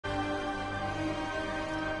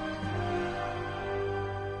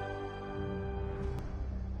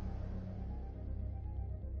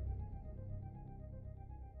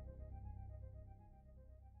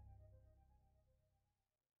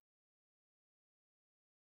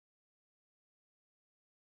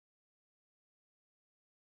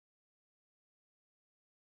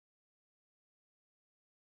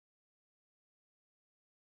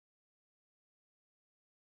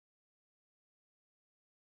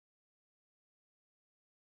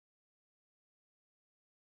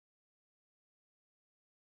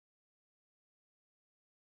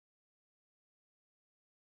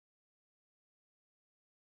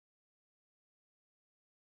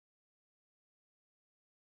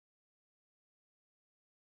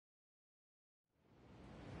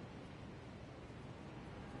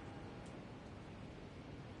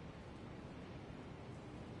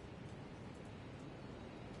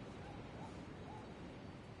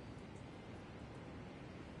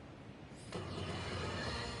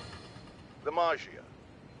The Maggia,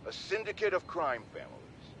 a syndicate of crime families.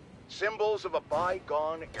 Symbols of a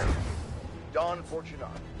bygone era. Don Fortunato,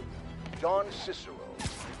 Don Cicero,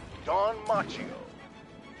 Don Macchio,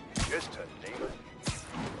 just to name a few.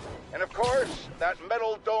 And of course, that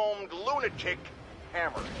metal-domed lunatic,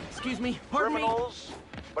 Hammer. Excuse me, pardon me? Criminals,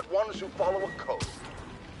 but ones who follow a code.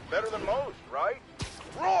 Better than most, right?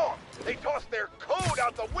 Wrong! They toss their code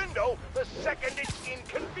out the window the second it's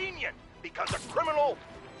inconvenient, because a criminal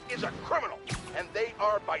is a criminal, and they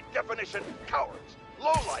are, by definition, cowards,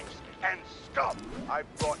 lowlifes, and scum. I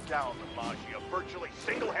brought down the Maggia virtually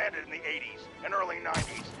single-handed in the 80s and early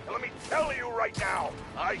 90s, and let me tell you right now,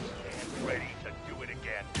 I stand ready to do it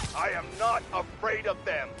again. I am not afraid of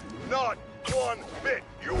them, not one bit.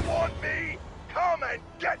 You want me? Come and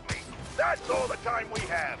get me. That's all the time we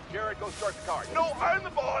have. Jared, go start the car. No, I'm the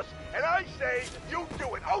boss, and I say you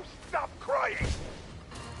do it. Oh, stop crying.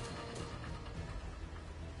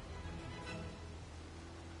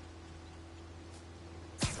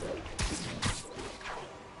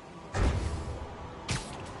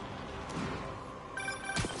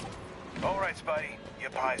 All right, Spidey.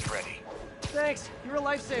 Your pie's ready. Thanks, you're a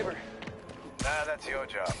lifesaver. Nah, that's your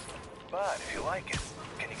job. But if you like it,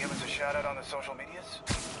 can you give us a shout-out on the social medias?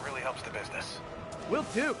 Really helps the business. Will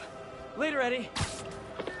do. Later, Eddie.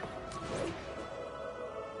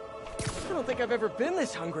 I don't think I've ever been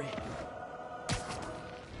this hungry.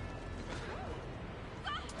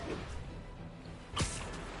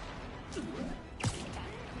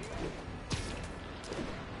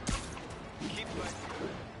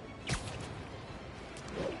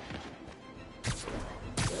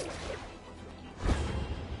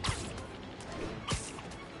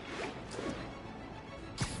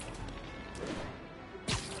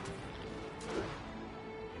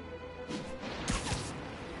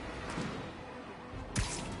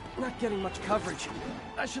 Not getting much coverage.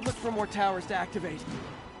 I should look for more towers to activate.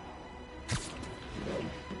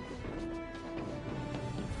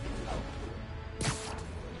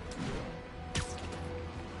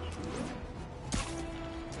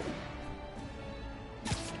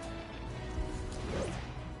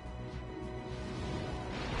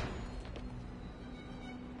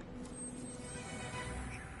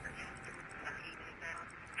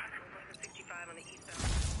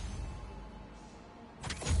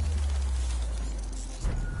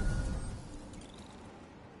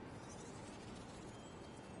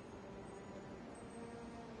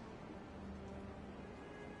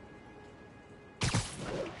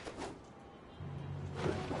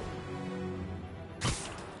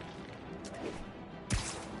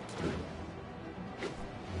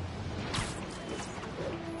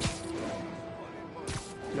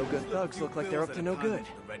 No good thugs look like they're up to no good.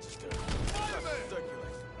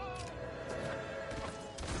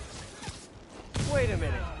 Wait a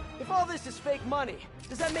minute. If all this is fake money,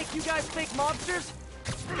 does that make you guys fake mobsters?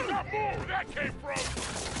 Stop where that came from!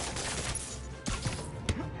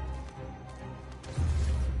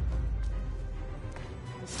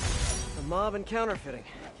 A mob and counterfeiting.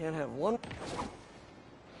 Can't have one.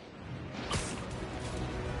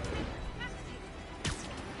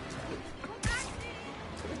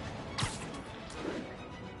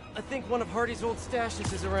 I think one of Hardy's old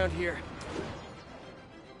stashes is around here.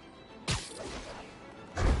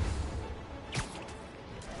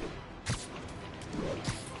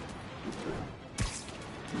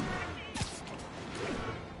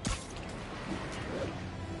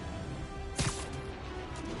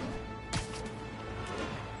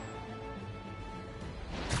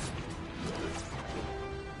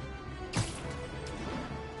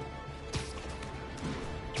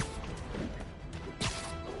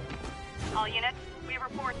 All units, we have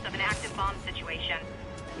reports of an active bomb situation.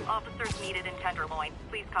 Officers needed in Tenderloin.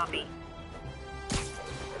 Please copy.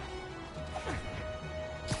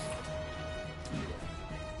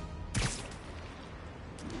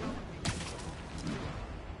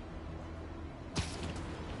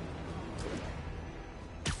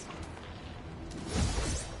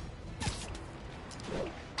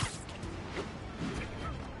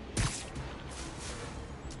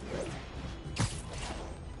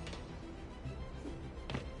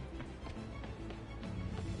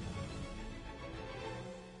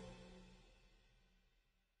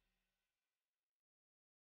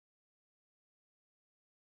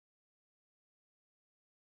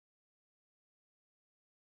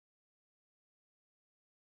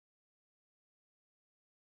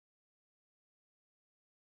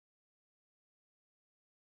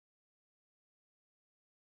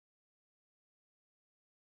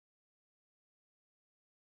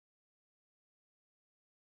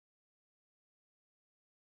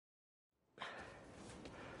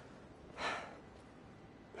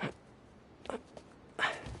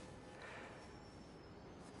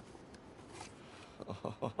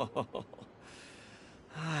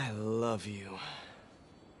 I love you.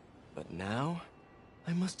 But now,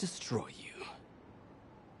 I must destroy you.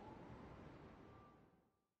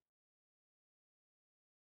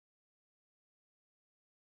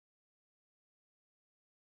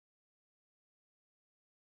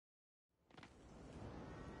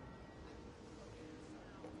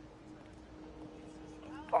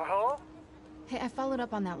 Hello? Hey, I followed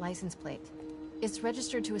up on that license plate. It's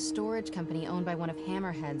registered to a storage company owned by one of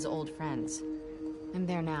Hammerhead's old friends. I'm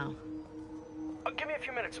there now. Give me a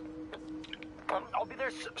few minutes. I'll be there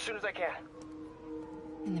as soon as I can.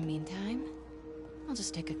 In the meantime, I'll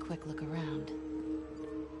just take a quick look around.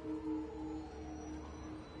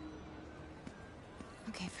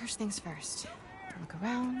 Okay, first things first. Look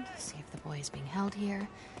around, see if the boy is being held here,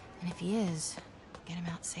 and if he is, get him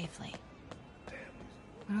out safely.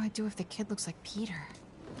 What do I do if the kid looks like Peter?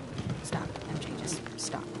 Stop, MJ, just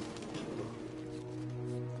stop.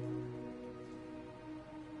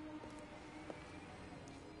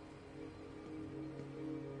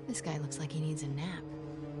 This guy looks like he needs a nap.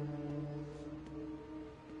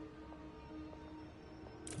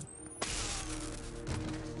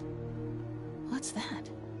 What's that?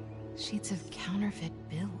 Sheets of counterfeit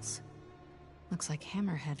bills. Looks like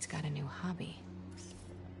Hammerhead's got a new hobby.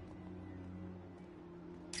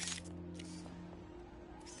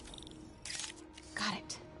 Got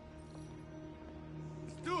it.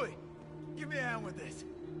 Stewie, give me a hand with this.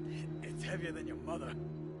 It's heavier than your mother.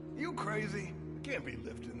 You crazy? Can't be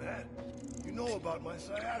lifting that. You know about my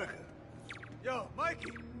sciatica. Yo,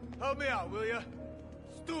 Mikey, help me out, will ya?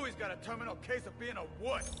 Stewie's got a terminal case of being a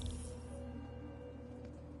what?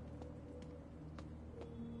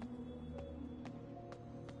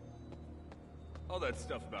 All that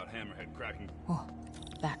stuff about Hammerhead cracking. Oh,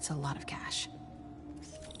 that's a lot of cash.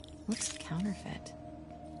 Looks counterfeit.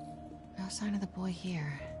 No sign of the boy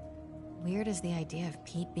here. Weird as the idea of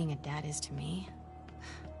Pete being a dad is to me.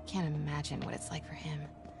 Can't imagine what it's like for him.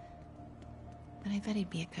 But I bet he'd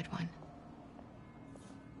be a good one.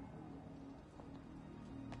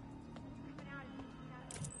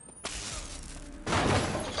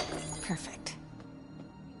 Perfect.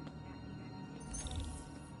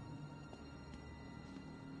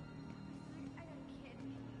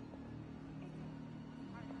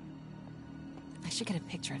 I should get a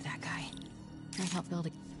picture of that guy. Might help build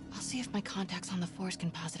a... I'll see if my contacts on the force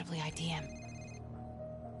can positively ID him.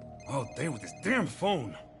 All day with this damn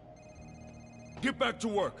phone. Get back to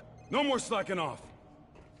work. No more slacking off.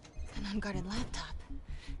 An unguarded laptop.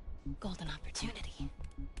 Golden opportunity.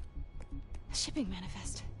 A shipping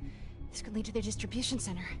manifest. This could lead to their distribution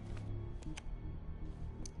center.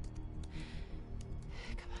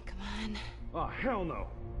 Come on. Oh, hell no.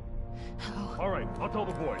 Oh. All right, I'll tell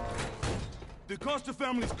the boys. The Costa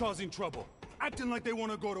family's causing trouble. Acting like they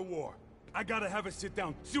want to go to war. I gotta have a sit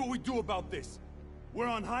down, see what we do about this. We're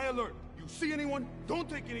on high alert. You see anyone? Don't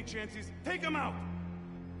take any chances. Take them out!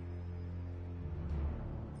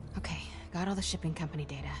 Okay, got all the shipping company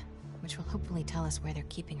data, which will hopefully tell us where they're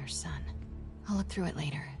keeping her son. I'll look through it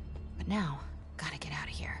later. But now, gotta get out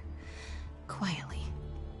of here. Quietly.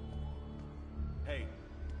 Hey,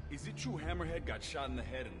 is it true Hammerhead got shot in the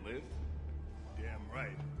head and lived? Damn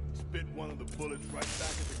right. Spit one of the bullets right back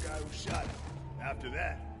at the guy who shot him. After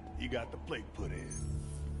that, he got the plate put in.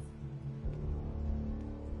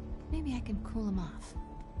 Maybe I can cool him off.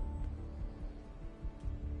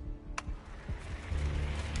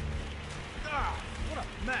 Ah, what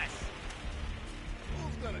a mess.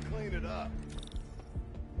 Who's gonna clean it up?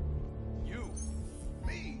 You.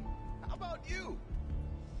 Me? How about you?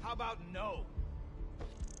 How about no?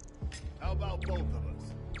 How about both of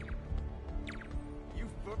us? You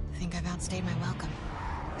I think I've outstayed my welcome.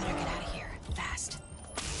 Better get out of here, fast.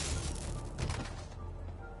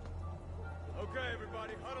 Okay,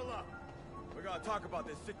 everybody, huddle up. We gotta talk about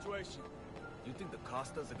this situation. You think the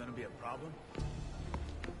Costas are gonna be a problem?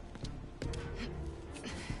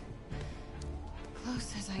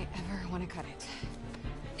 Close as I ever want to cut it.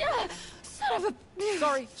 Ah, son of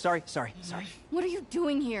a... Sorry. What are you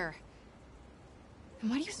doing here? And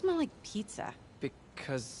why do you smell like pizza?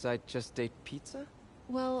 Because I just ate pizza?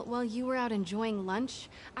 Well, while you were out enjoying lunch,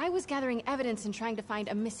 I was gathering evidence and trying to find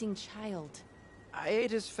a missing child. I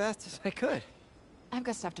ate as fast as I could. I've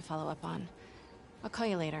got stuff to follow up on. I'll call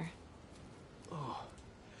you later. Oh.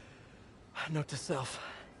 Note to self.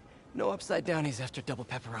 No upside downies after double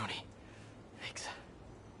pepperoni. Thanks.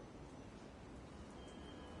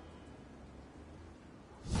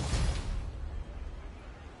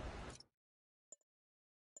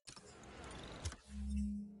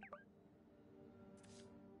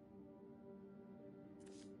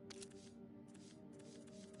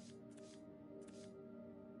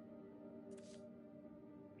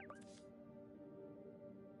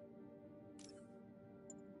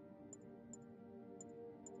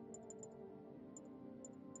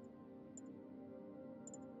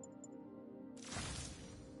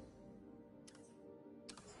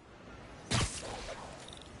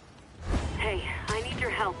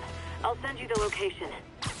 I'll send you the location.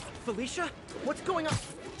 Felicia? What's going on?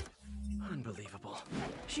 Unbelievable.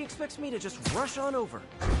 She expects me to just rush on over.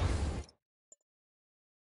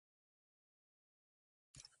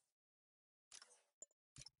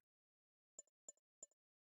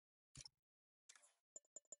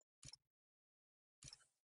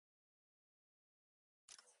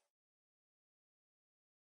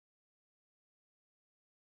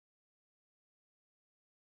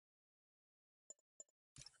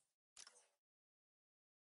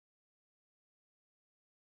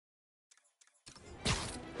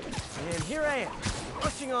 And here I am,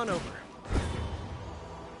 rushing on over.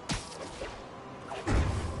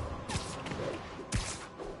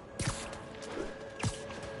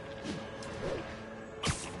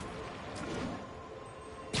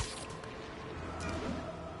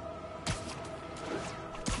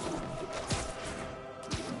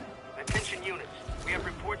 Attention units. We have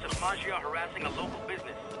reports of Maggia harassing a local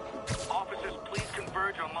business. Officers, please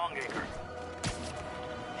converge on Longacre.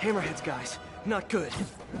 Hammerheads, guys. Not good.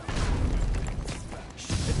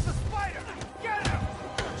 It's the spider! Get him!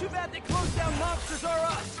 Too bad they closed down Monsters R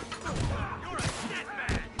Us! You're a dead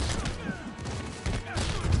man!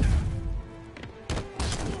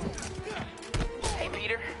 Hey,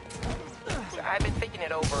 Peter. I've been thinking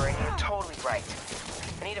it over, and you're totally right.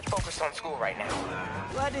 I need to focus on school right now.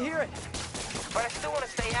 Glad to hear it. But I still want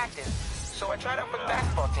to stay active, so I tried out for the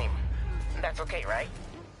basketball team. That's okay, right?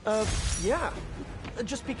 Yeah.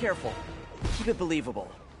 Just be careful. Keep it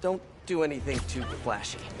believable. Don't do anything too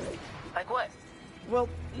flashy. Like what? Well,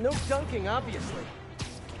 no dunking, obviously.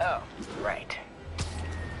 Oh, right.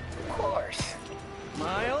 Of course.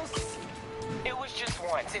 Miles? It was just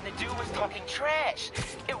once, and the dude was talking trash.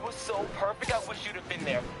 It was so perfect, I wish you'd have been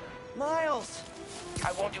there. Miles!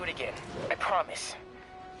 I won't do it again. I promise.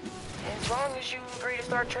 As long as you agree to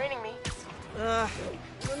start training me.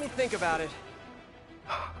 Let me think about it.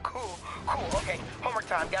 Cool. Okay, homework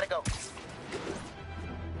time. Gotta go.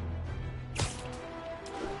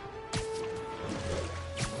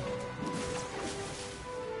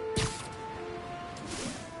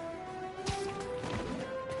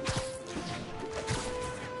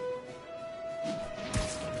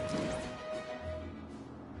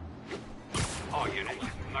 All units.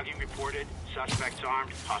 Mugging reported. Suspects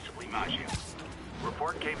armed, possibly Maggia.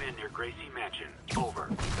 Report came in near Gracie Mansion. Over.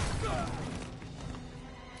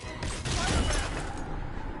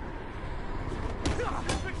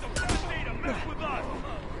 Mess with us!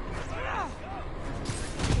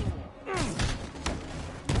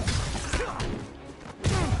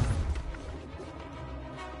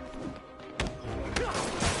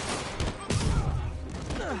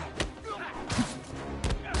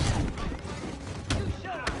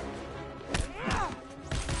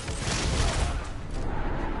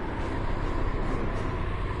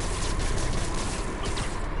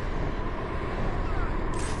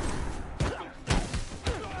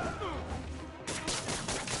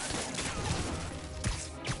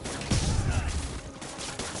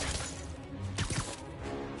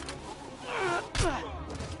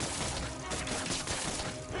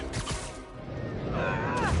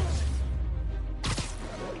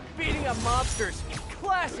 Beating up mobsters.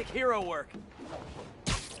 Classic hero work.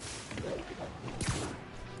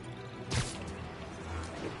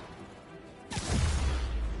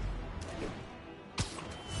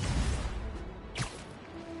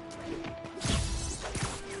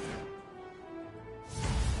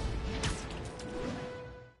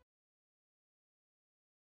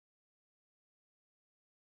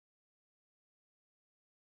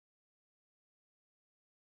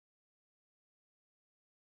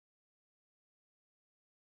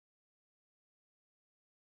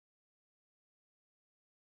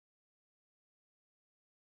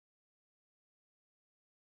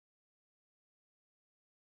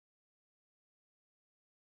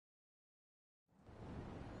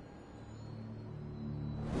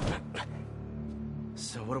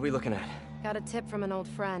 So what are we looking at? Got a tip from an old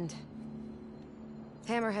friend.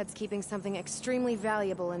 Hammerhead's keeping something extremely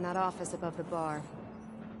valuable in that office above the bar.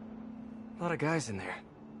 A lot of guys in there.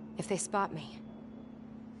 If they spot me,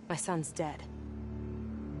 my son's dead.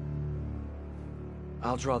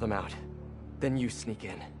 I'll draw them out. Then you sneak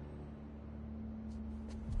in.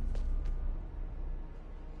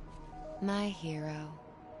 My hero.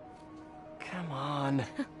 Come on.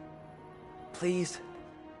 Please.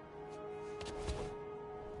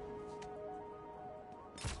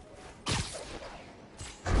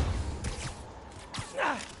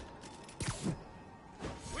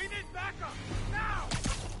 We need backup! Now!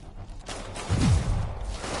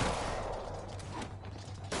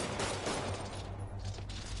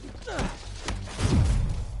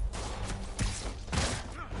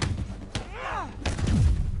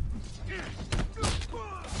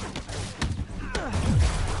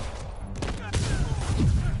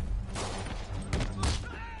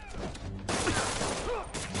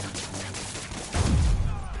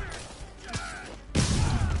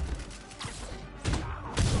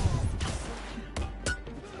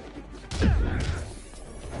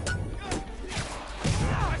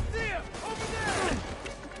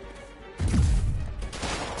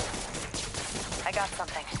 got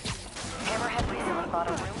something. Hammerhead recently bought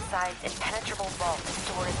a room-sized, impenetrable vault to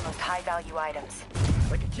store his most high-value items.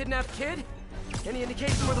 Like a kidnapped kid? Any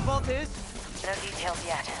indication where the vault is? No details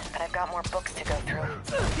yet, but I've got more books to go through.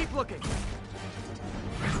 Keep looking.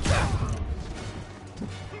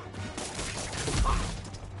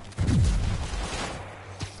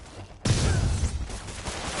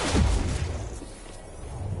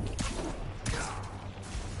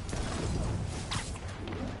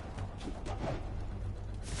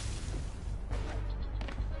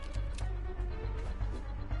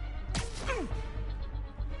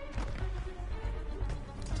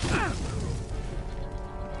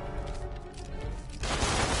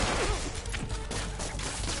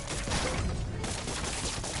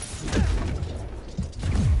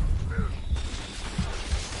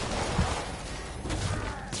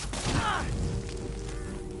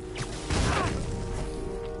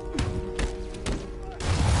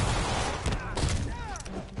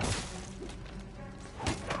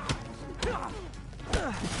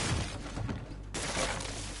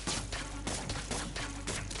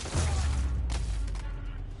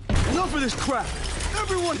 Enough of this crap!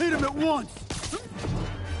 Everyone hit him at once!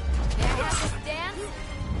 May I have this dance?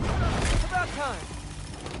 It's about time.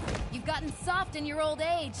 You've gotten soft in your old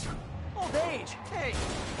age. Old age? Hey,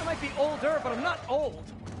 I might be older, but I'm not old.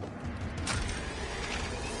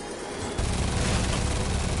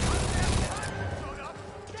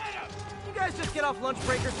 You guys just get off lunch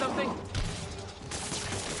break or something?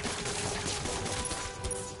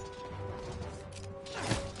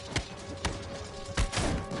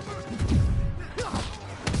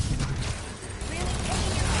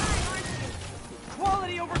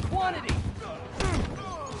 Quality over quantity!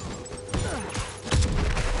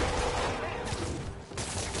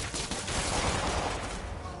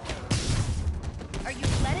 Are you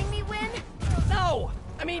letting me win? No!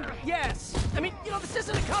 I mean, yes! I mean, you know, this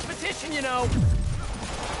isn't a competition, you know!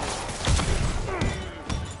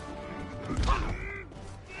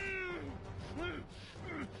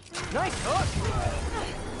 Nice hook!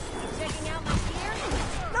 Checking out my gear?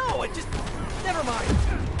 No, it just... Never mind.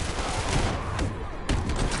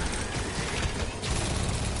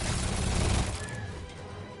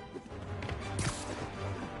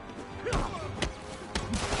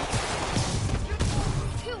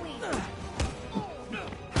 Too easy.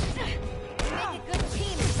 You make a good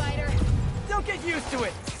team, Spider. Don't get used to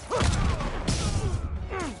it!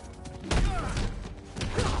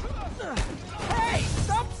 Hey!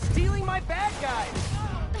 Stop stealing my bad guys!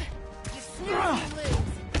 You snooze, you lose.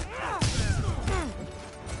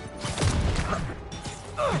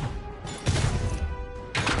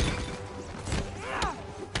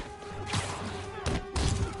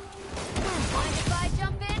 Mind if I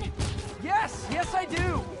jump in? Yes! Yes, I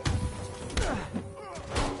do!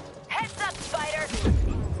 Heads up, Spider!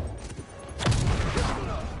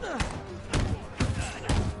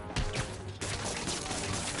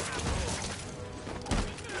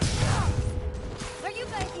 Are you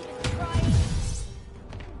guys even trying?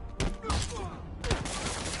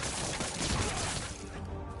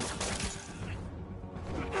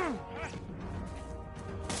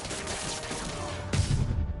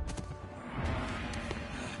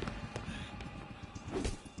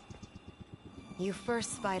 You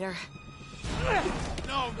first, Spider.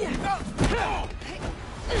 No! No!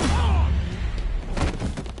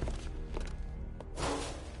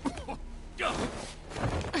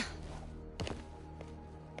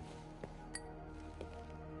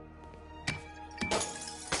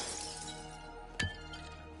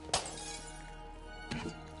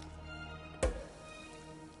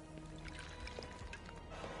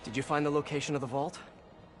 Did you find the location of the vault?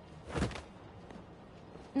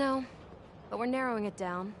 No, but we're narrowing it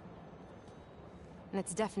down. And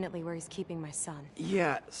it's definitely where he's keeping my son.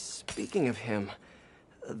 Yeah, speaking of him,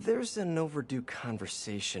 there's an overdue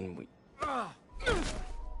conversation we...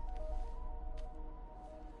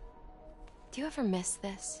 Do you ever miss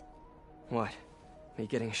this? What? Me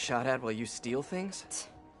getting shot at while you steal things?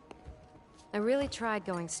 I really tried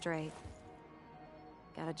going straight.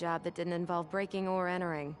 Got a job that didn't involve breaking or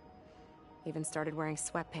entering. Even started wearing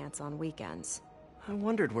sweatpants on weekends. I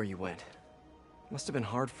wondered where you went. Must have been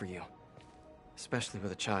hard for you. Especially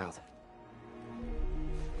with a child.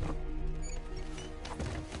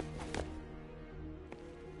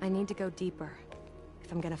 I need to go deeper,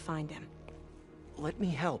 if I'm gonna find him. Let me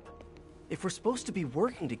help. If we're supposed to be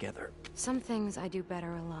working together... Some things I do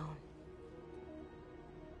better alone.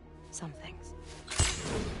 Some things.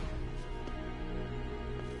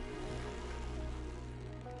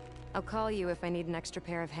 I'll call you if I need an extra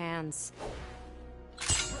pair of hands.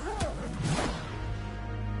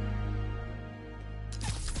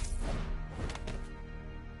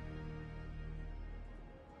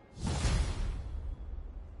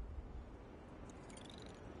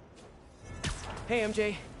 Hey,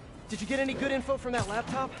 MJ. Did you get any good info from that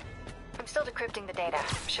laptop? I'm still decrypting the data.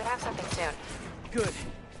 Should have something soon. Good.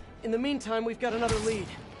 In the meantime, we've got another lead.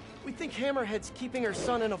 We think Hammerhead's keeping her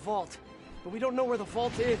son in a vault, but we don't know where the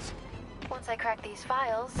vault is. Once I crack these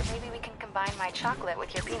files, maybe we can combine my chocolate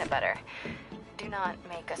with your peanut butter. Do not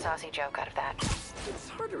make a saucy joke out of that. It's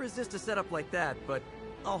hard to resist a setup like that, but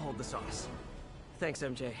I'll hold the sauce. Thanks,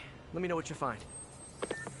 MJ. Let me know what you find.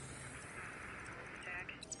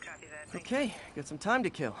 Okay, got some time to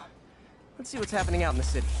kill. Let's see what's happening out in the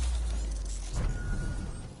city.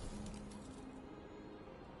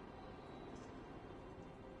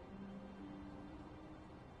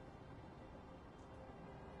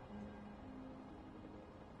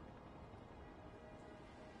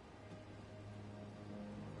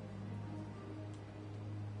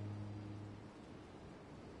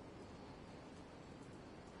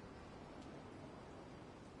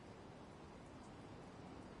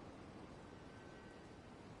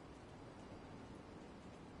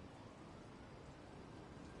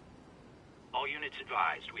 All units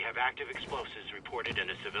advised, we have active explosives reported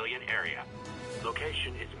in a civilian area.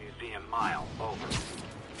 Location is Museum Mile, over.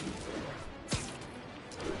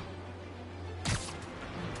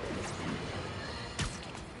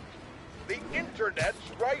 The internet's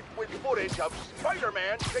rife with footage of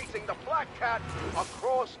Spider-Man chasing the Black Cat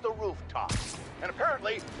across the rooftop. And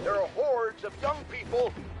apparently, there are hordes of young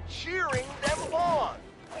people cheering them on.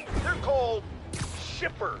 They're called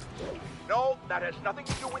shippers. No, that has nothing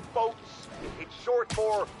to do with boats. It's short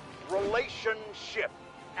for relationship.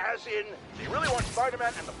 As in, they really want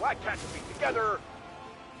Spider-Man and the Black Cat to be together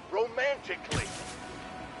romantically.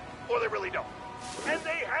 Or they really don't. And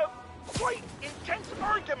they have quite intense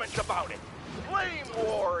arguments about it. Flame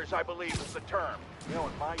wars, I believe is the term. You know,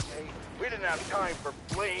 in my day, we didn't have time for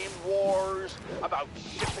flame wars about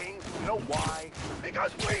shipping. You know why?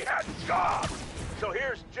 Because we had jobs! So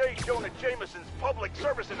here's J. Jonah Jameson's public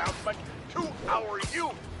service announcement to our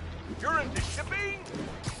youth. You're into shipping?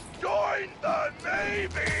 Join the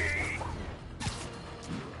Navy!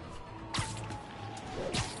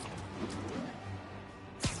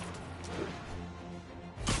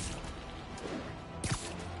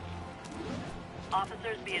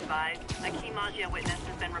 Officers be advised, a key Maggia witness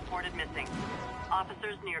has been reported missing.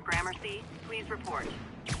 Officers near Gramercy, please report.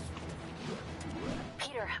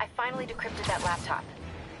 Peter, I finally decrypted that laptop.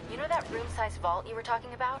 You know that room-sized vault you were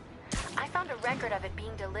talking about? I found a record of it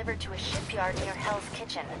being delivered to a shipyard near Hell's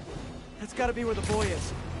Kitchen. That's gotta be where the boy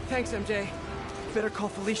is. Thanks, MJ. Better call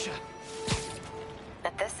Felicia.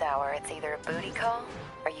 At this hour, it's either a booty call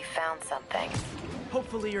or you found something.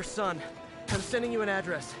 Hopefully your son. I'm sending you an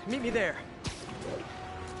address. Meet me there.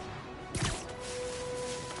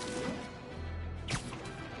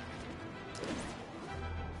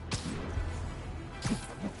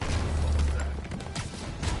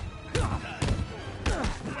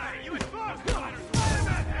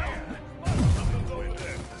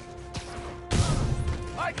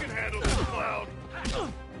 I can handle this cloud.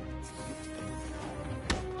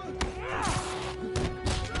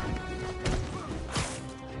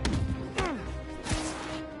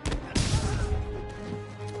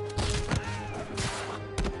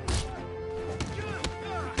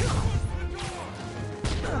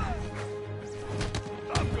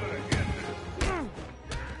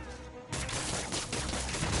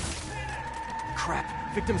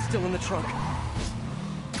 Crap, victim's still in the trunk.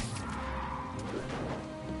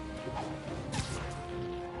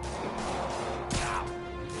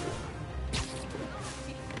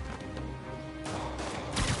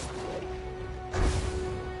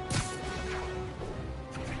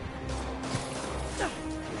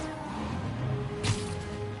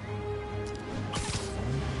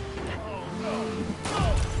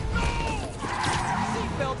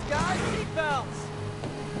 Seatbelts, guys! Seatbelts!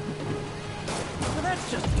 Well,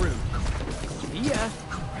 that's just rude. See ya.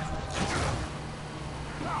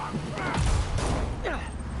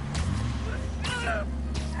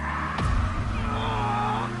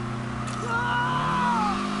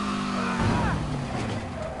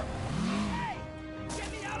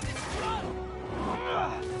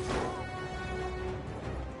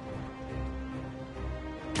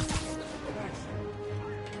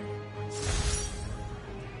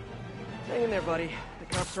 Hang in there, buddy. The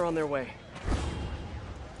cops are on their way.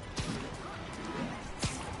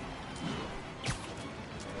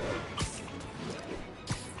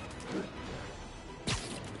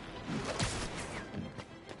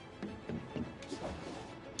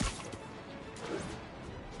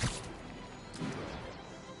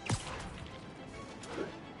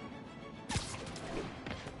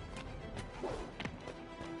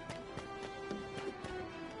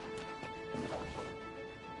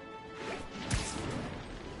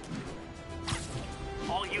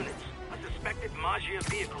 Maggia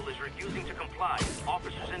vehicle is refusing to comply.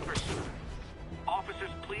 Officers in pursuit. Officers,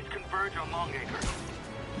 please converge on Longacre.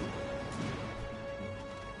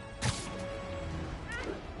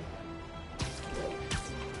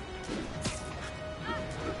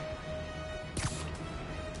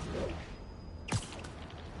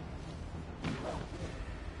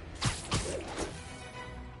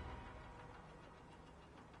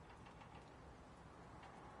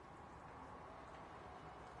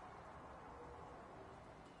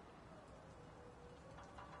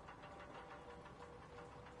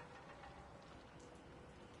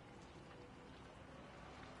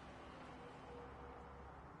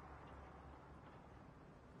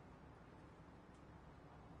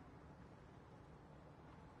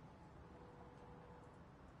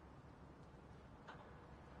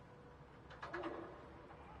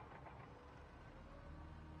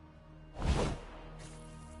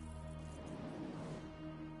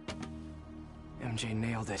 MJ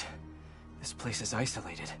nailed it. This place is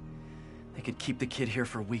isolated. They could keep the kid here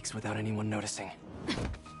for weeks without anyone noticing.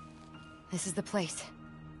 This is the place.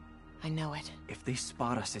 I know it. If they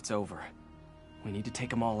spot us, it's over. We need to take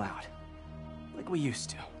them all out. Like we used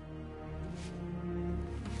to.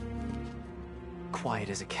 Quiet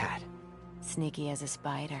as a cat. Sneaky as a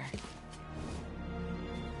spider.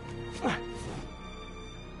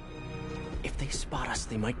 If they spot us,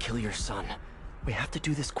 they might kill your son. We have to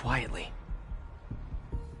do this quietly.